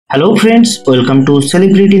Hello friends, welcome to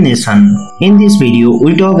Celebrity Nation. In this video,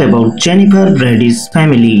 we talk about Jennifer Brady's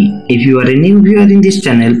family. If you are a new viewer in this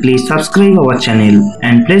channel, please subscribe our channel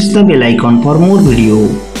and press the bell icon for more video.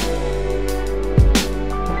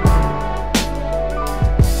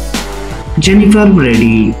 Jennifer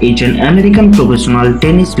Brady is an American professional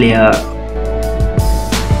tennis player.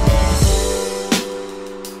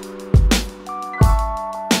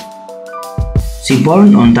 She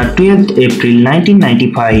born on the 12th April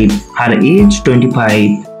 1995, her age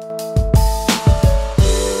 25.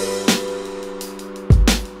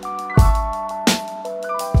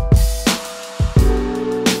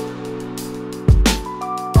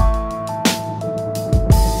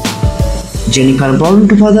 Jennifer born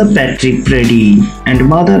to father Patrick Brady and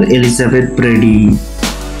mother Elizabeth Brady.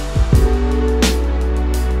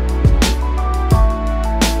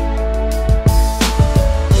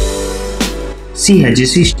 She has a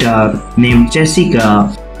sister named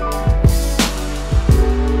Jessica.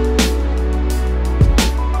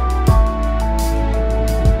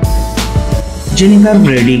 Jennifer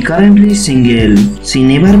Brady currently single. She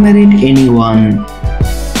never married anyone.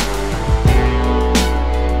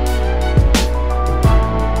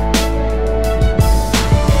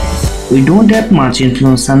 We don't have much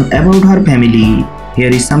information about her family. Here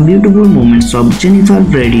is some beautiful moments of Jennifer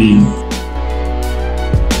Brady.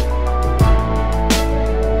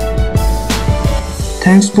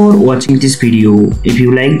 Thanks for watching this video. If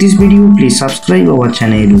you like this video, please subscribe our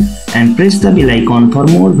channel and press the bell icon for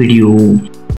more video.